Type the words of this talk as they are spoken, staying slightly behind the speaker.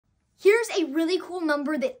Here's a really cool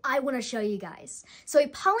number that I want to show you guys. So a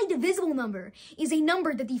polydivisible number is a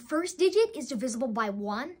number that the first digit is divisible by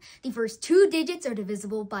 1, the first 2 digits are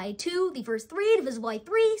divisible by 2, the first 3 divisible by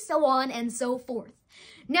 3, so on and so forth.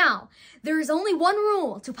 Now, there is only one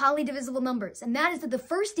rule to polydivisible numbers, and that is that the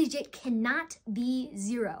first digit cannot be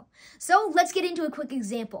 0. So let's get into a quick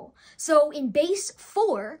example. So in base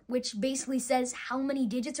 4, which basically says how many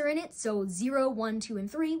digits are in it, so 0, 1, 2, and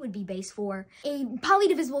 3 would be base 4. A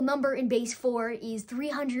polydivisible number in base 4 is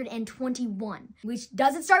 321, which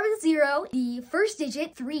doesn't start with 0. The first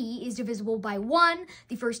digit, 3, is divisible by 1.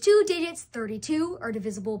 The first 2 digits, 32, are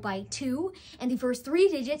divisible by 2. And the first 3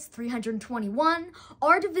 digits, 321,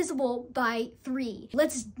 are divisible by 3.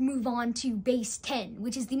 Let's move on to base 10,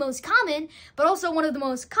 which is the most common, but also one of the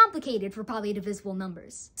most complicated for polydivisible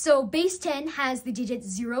numbers. So base 10 has the digits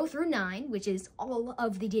 0 through 9, which is all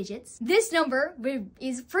of the digits. This number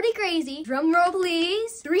is pretty crazy. Drum roll,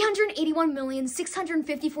 please.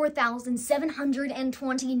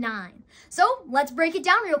 381,654,729. So let's break it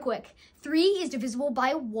down real quick. 3 is divisible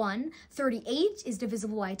by 1, 38 is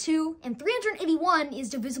divisible by 2, and 381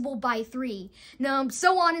 is divisible by 3. Now,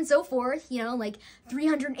 so on and so forth, like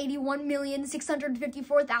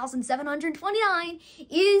 381,654,729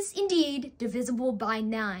 is indeed divisible by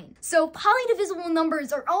 9. So polydivisible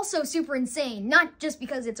numbers are also super insane, not just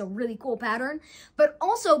because it's a really cool pattern, but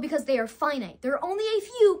also because they are finite. There are only a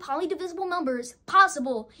few polydivisible numbers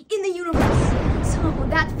possible in the universe. So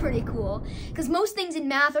that's pretty cool, because most things in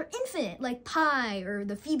math are infinite, like pi or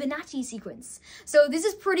the Fibonacci sequence. So this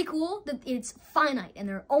is pretty cool that it's finite and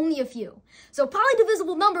there are only a few. So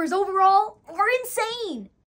polydivisible numbers overall are insane.